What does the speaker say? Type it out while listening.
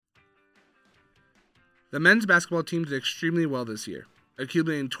The men's basketball team did extremely well this year,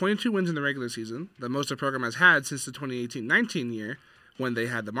 accumulating 22 wins in the regular season, the most the program has had since the 2018-19 year, when they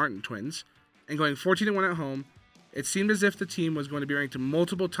had the Martin twins, and going 14-1 at home. It seemed as if the team was going to be ranked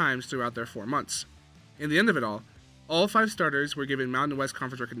multiple times throughout their 4 months. In the end of it all 5 starters were given Mountain West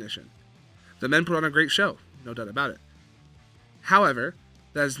Conference recognition. The men put on a great show, no doubt about it. However,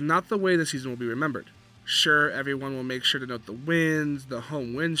 that is not the way the season will be remembered. Sure, everyone will make sure to note the wins, the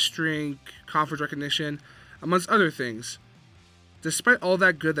home win streak, conference recognition, amongst other things. Despite all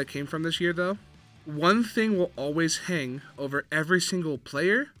that good that came from this year, though, one thing will always hang over every single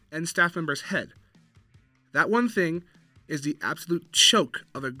player and staff member's head. That one thing is the absolute choke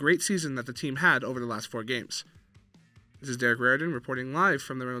of a great season that the team had over the last 4 games. This is Derek Raridan reporting live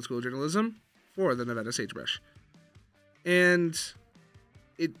from the Reynolds School of Journalism for the Nevada Sagebrush. And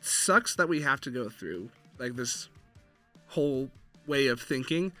it sucks that we have to go through like this whole way of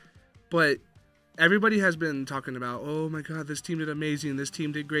thinking, but everybody has been talking about, oh my god, this team did amazing, this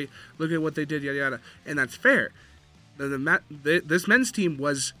team did great, look at what they did, yada yada, and that's fair. This men's team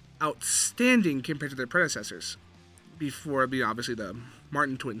was outstanding compared to their predecessors before obviously the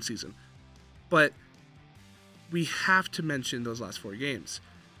Martin twin season. But we have to mention those last 4 games,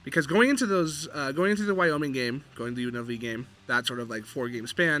 because going into the Wyoming game, going to the UNLV game, that sort of like 4-game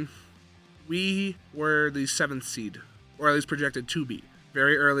span, we were the 7th seed, or at least projected to be.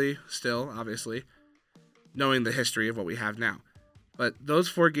 Very early still, obviously, knowing the history of what we have now. But those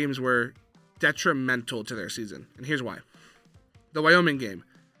 4 games were detrimental to their season, and here's why. The Wyoming game.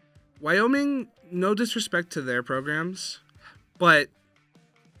 Wyoming, no disrespect to their programs, but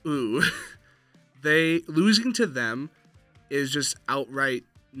losing to them is just outright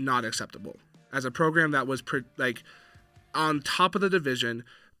not acceptable. As a program that was on top of the division,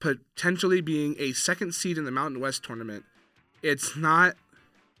 potentially being a 2nd seed in the Mountain West tournament, it's not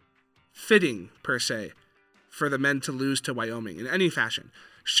fitting per se for the men to lose to Wyoming in any fashion.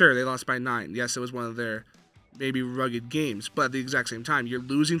 Sure, they lost by 9. Yes, it was one of their maybe rugged games, but at the exact same time, you're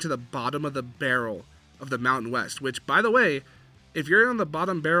losing to the bottom of the barrel of the Mountain West, which, by the way, if you're on the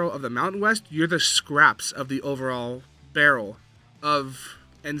bottom barrel of the Mountain West, you're the scraps of the overall barrel of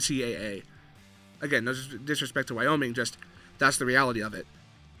NCAA. Again, no disrespect to Wyoming, just that's the reality of it.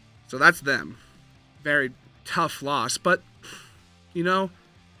 So that's them. Very tough loss, but,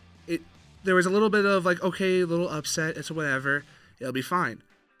 there was a little bit of okay, a little upset, it's whatever, it'll be fine.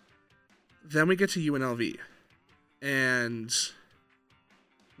 Then we get to UNLV, and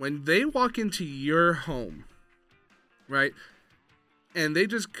when they walk into your home, right, and they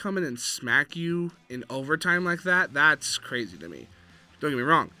just come in and smack you in overtime like that, that's crazy to me. Don't get me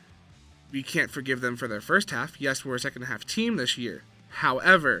wrong. We can't forgive them for their first half. Yes, we're a second half team this year.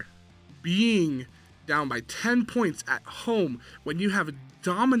 However, being down by 10 points at home when you have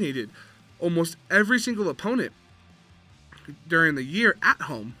dominated almost every single opponent during the year at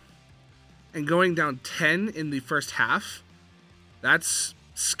home and going down 10 in the first half, that's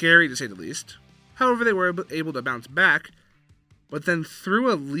scary to say the least. However, they were able to bounce back, but then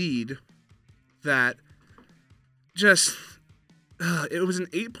threw a lead that just, it was an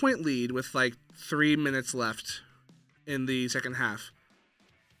 8-point lead with 3 minutes left in the second half.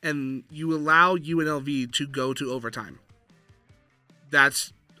 And you allow UNLV to go to overtime.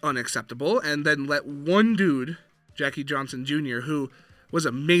 That's unacceptable. And then let one dude, Jackie Johnson Jr., who was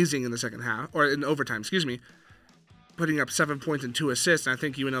amazing in the second half, or in overtime, putting up 7 points and 2 assists. And I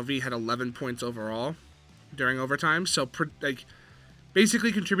think UNLV had 11 points overall during overtime. So,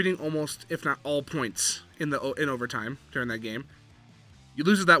 basically contributing almost, if not all points in overtime during that game. You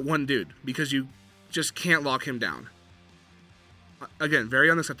lose to that one dude because you just can't lock him down. Again,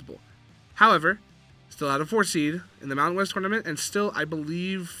 very unacceptable. However, still out of 4 seed in the Mountain West tournament, and still, I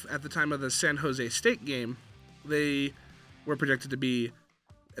believe, at the time of the San Jose State game, they were projected to be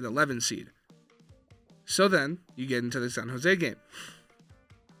an 11 seed. So then, you get into the San Jose game.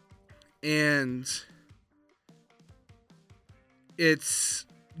 And it's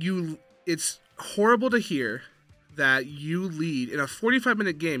horrible to hear that you lead in a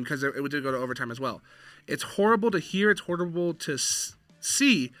 45-minute game, because it did go to overtime as well. It's horrible to hear, it's horrible to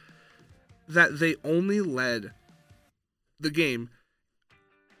see that they only led the game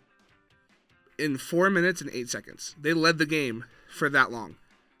in 4 minutes and 8 seconds. They led the game for that long.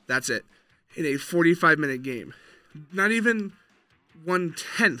 That's it. In a 45-minute game. Not even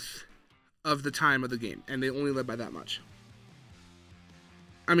 1/10 of the time of the game, and they only led by that much.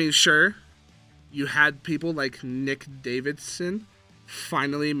 I mean, sure, you had people like Nick Davidson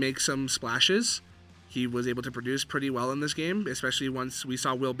finally make some splashes. He was able to produce pretty well in this game, especially once we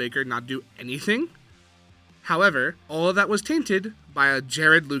saw Will Baker not do anything. However, all of that was tainted by a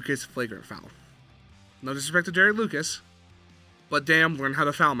Jared Lucas flagrant foul. No disrespect to Jared Lucas, but damn, learn how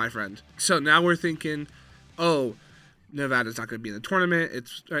to foul, my friend. So now we're thinking, oh, Nevada's not going to be in the tournament.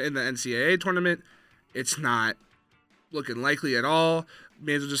 It's in the NCAA tournament. It's not looking likely at all.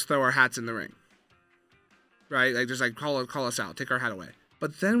 May as well just throw our hats in the ring. Right? Like, just like call us out. Take our hat away.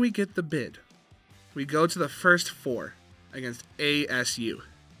 But then we get the bid. We go to the first 4 against ASU.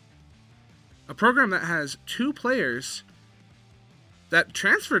 A program that has 2 players that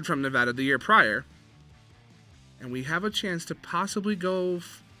transferred from Nevada the year prior. And we have a chance to possibly go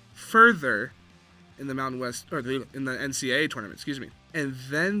further in the Mountain West, or in the NCAA tournament, excuse me. And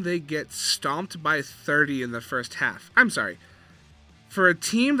then they get stomped by 30 in the first half. I'm sorry. For a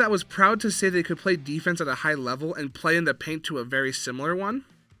team that was proud to say they could play defense at a high level and play in the paint to a very similar one,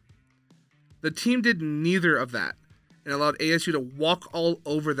 the team did neither of that and allowed ASU to walk all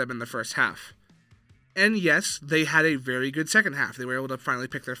over them in the first half. And yes, they had a very good second half. They were able to finally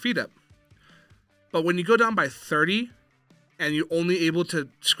pick their feet up. But when you go down by 30 and you're only able to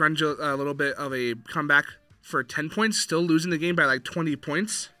scrunch a little bit of a comeback for 10 points, still losing the game by like 20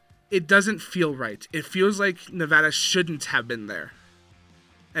 points, it doesn't feel right. It feels like Nevada shouldn't have been there.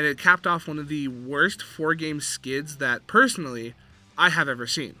 And it capped off one of the worst 4-game skids that, personally, I have ever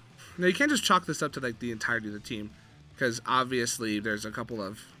seen. Now, you can't just chalk this up to like the entirety of the team, because obviously there's a couple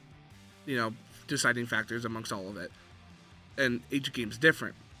of, deciding factors amongst all of it. And each game's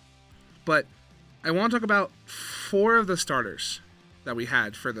different. But I want to talk about 4 of the starters that we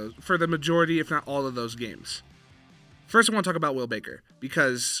had for the majority, if not all of those games. First, I want to talk about Will Baker,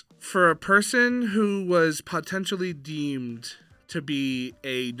 because for a person who was potentially deemed to be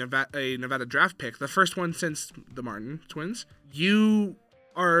a Nevada draft pick, the first one since the Martin twins, you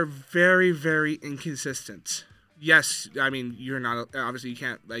are very, very inconsistent. Yes, I mean, you're not, obviously you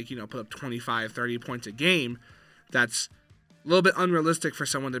can't, put up 25, 30 points a game. That's a little bit unrealistic for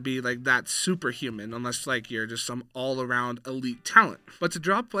someone to be like that superhuman, unless you're just some all-around elite talent. But to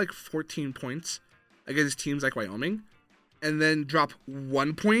drop 14 points against teams like Wyoming, and then drop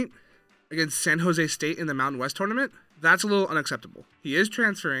 1 point against San Jose State in the Mountain West tournament, that's a little unacceptable. He is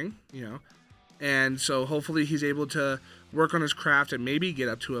transferring, and so hopefully he's able to work on his craft and maybe get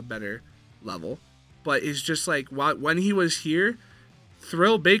up to a better level. But it's just when he was here,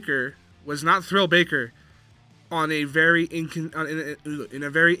 Thrill Baker was not Thrill Baker on a very in a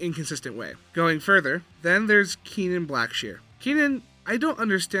very inconsistent way. Going further, then there's Keenan Blackshear. Keenan, I don't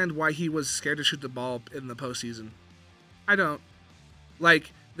understand why he was scared to shoot the ball in the postseason. I don't.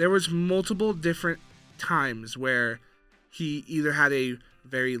 There was multiple different times where he either had a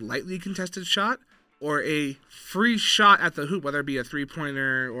very lightly contested shot or a free shot at the hoop, whether it be a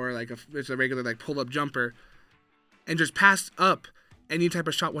three-pointer or it's a regular pull-up jumper, and just passed up any type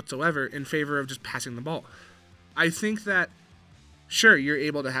of shot whatsoever in favor of just passing the ball. I think that, sure, you're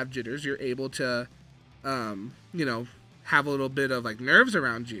able to have jitters, you're able to, have a little bit of nerves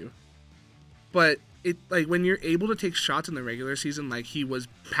around you, but it when you're able to take shots in the regular season like he was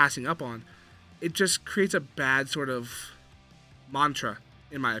passing up on, it just creates a bad sort of mantra,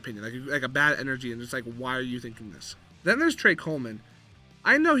 in my opinion, like a bad energy, and it's why are you thinking this? Then there's Trey Coleman.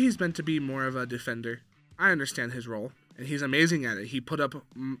 I know he's meant to be more of a defender. I understand his role, and he's amazing at it. He put up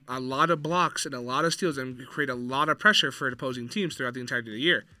a lot of blocks and a lot of steals and create a lot of pressure for opposing teams throughout the entirety of the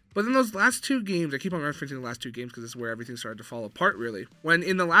year. But in those last 2 games, I keep on referencing the last 2 games because it's where everything started to fall apart, really. When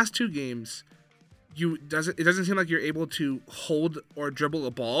in the last 2 games, it doesn't seem like you're able to hold or dribble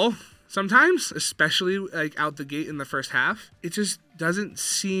a ball sometimes, especially out the gate in the first half. It just doesn't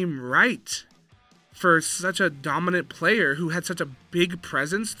seem right for such a dominant player who had such a big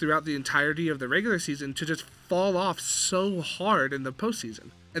presence throughout the entirety of the regular season to just fall off so hard in the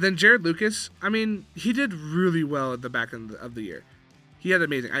postseason. And then Jared Lucas, I mean, he did really well at the back end of the year. He had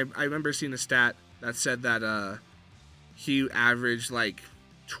amazing. I remember seeing a stat that said that he averaged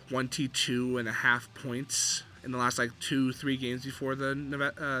 22 and a half points in the last 2-3 games before the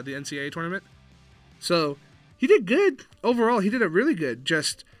NCAA tournament. So he did good overall. He did it really good.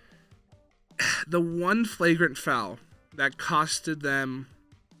 Just the one flagrant foul that costed them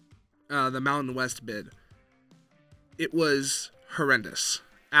the Mountain West bid. It was horrendous,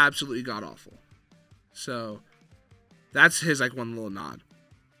 absolutely god awful. So that's his one little nod.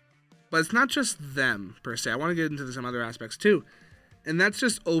 But it's not just them per se. I want to get into some other aspects too. And that's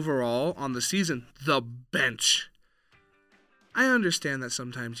just overall on the season, the bench. I understand that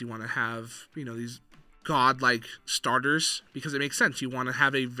sometimes you want to have, these godlike starters because it makes sense. You want to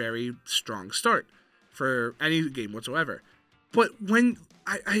have a very strong start for any game whatsoever. But when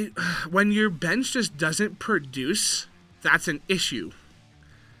when your bench just doesn't produce, that's an issue.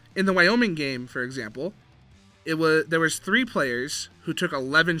 In the Wyoming game, for example, there was 3 players who took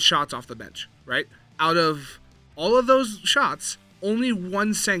 11 shots off the bench, right? Out of all of those shots, only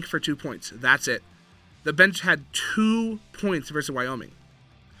one sank for 2 points. That's it. The bench had 2 points versus Wyoming.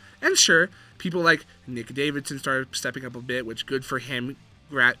 And sure, people like Nick Davidson started stepping up a bit, which good for him.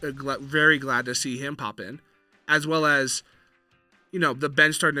 Very glad to see him pop in. As well as, the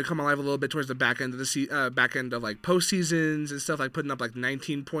bench starting to come alive a little bit towards the back end of like postseasons and stuff, like putting up like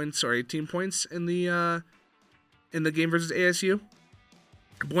 19 points or 18 points in the game versus ASU.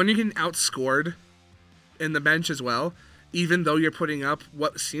 But when you're getting outscored in the bench as well, even though you're putting up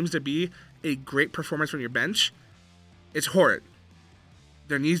what seems to be a great performance from your bench, it's horrid.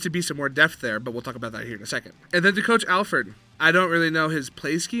 There needs to be some more depth there, but we'll talk about that here in a second. And then to Coach Alford, I don't really know his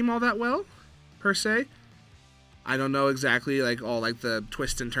play scheme all that well, per se. I don't know exactly all the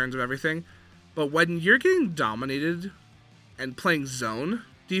twists and turns of everything. But when you're getting dominated and playing zone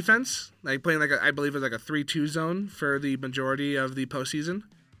defense, playing I believe it's a 3-2 zone for the majority of the postseason,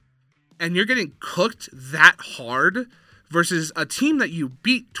 and you're getting cooked that hard versus a team that you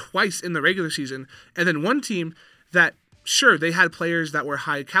beat twice in the regular season, and then one team that, sure, they had players that were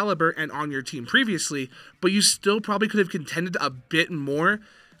high caliber and on your team previously, but you still probably could have contended a bit more.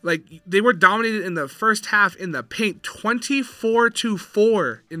 They were dominated in the first half in the paint,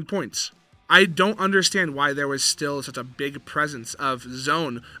 24-4 in points. I don't understand why there was still such a big presence of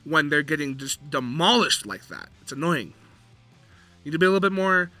zone when they're getting just demolished like that. It's annoying. You need to be a little bit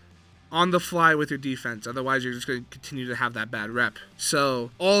more on the fly with your defense. Otherwise, you're just going to continue to have that bad rep. So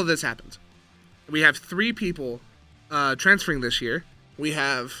all of this happens. We have 3 people transferring this year. We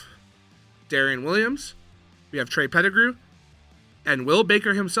have Darian Williams. We have Trey Pettigrew. And Will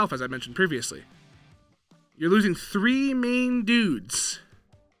Baker himself, as I mentioned previously. You're losing 3 main dudes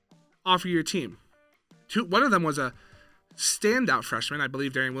off of your team. One of them was a standout freshman. I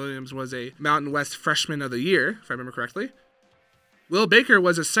believe Darian Williams was a Mountain West Freshman of the Year, if I remember correctly. Will Baker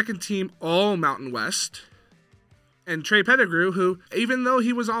was a second-team All-Mountain West. And Trey Pettigrew, who, even though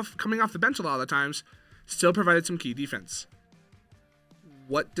he was coming off the bench a lot of the times, still provided some key defense.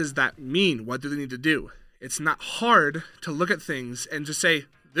 What does that mean? What do they need to do? It's not hard to look at things and just say,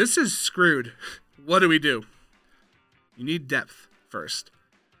 this is screwed. What do we do? You need depth first.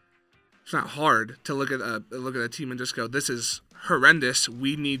 It's not hard to look at a team and just go, this is horrendous.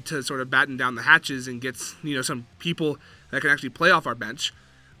 We need to sort of batten down the hatches and get some people that can actually play off our bench.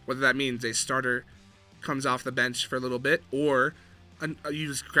 Whether that means a starter comes off the bench for a little bit, or you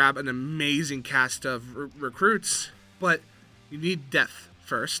just grab an amazing cast of recruits. But you need depth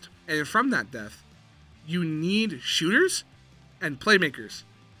first, and from that depth, you need shooters and playmakers.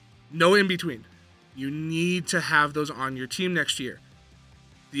 No in between. You need to have those on your team next year.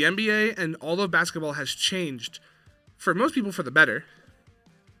 The NBA and all of basketball has changed, for most people, for the better.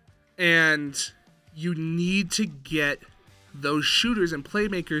 And you need to get those shooters and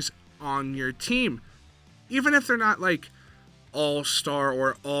playmakers on your team. Even if they're not all-star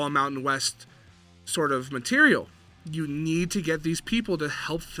or all-Mountain West sort of material. You need to get these people to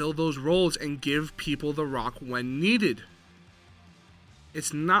help fill those roles and give people the rock when needed.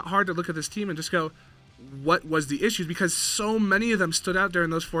 It's not hard to look at this team and just go, what was the issues? Because so many of them stood out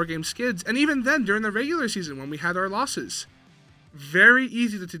during those 4-game skids. And even then, during the regular season when we had our losses. Very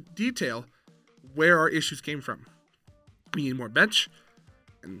easy to detail where our issues came from. We need more bench,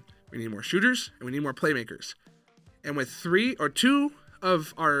 and we need more shooters, and we need more playmakers. And with 2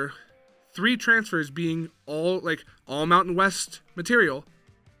 of our 3 transfers being all Mountain West material,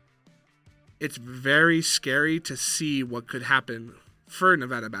 it's very scary to see what could happen for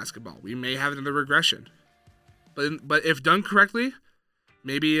Nevada basketball. We may have another regression. But if done correctly,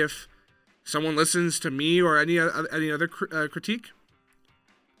 maybe if someone listens to me or any other critique,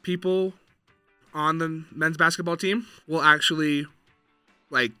 people on the men's basketball team will actually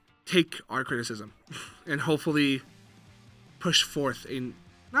take our criticism and hopefully push forth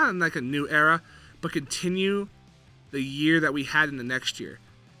not in a new era, but continue the year that we had in the next year.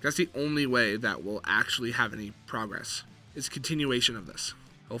 That's the only way that we'll actually have any progress. It's continuation of this.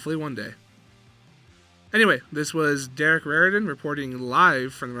 Hopefully one day. Anyway, this was Derek Raridan reporting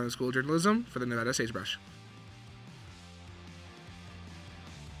live from the Nevada School of Journalism for the Nevada Sagebrush.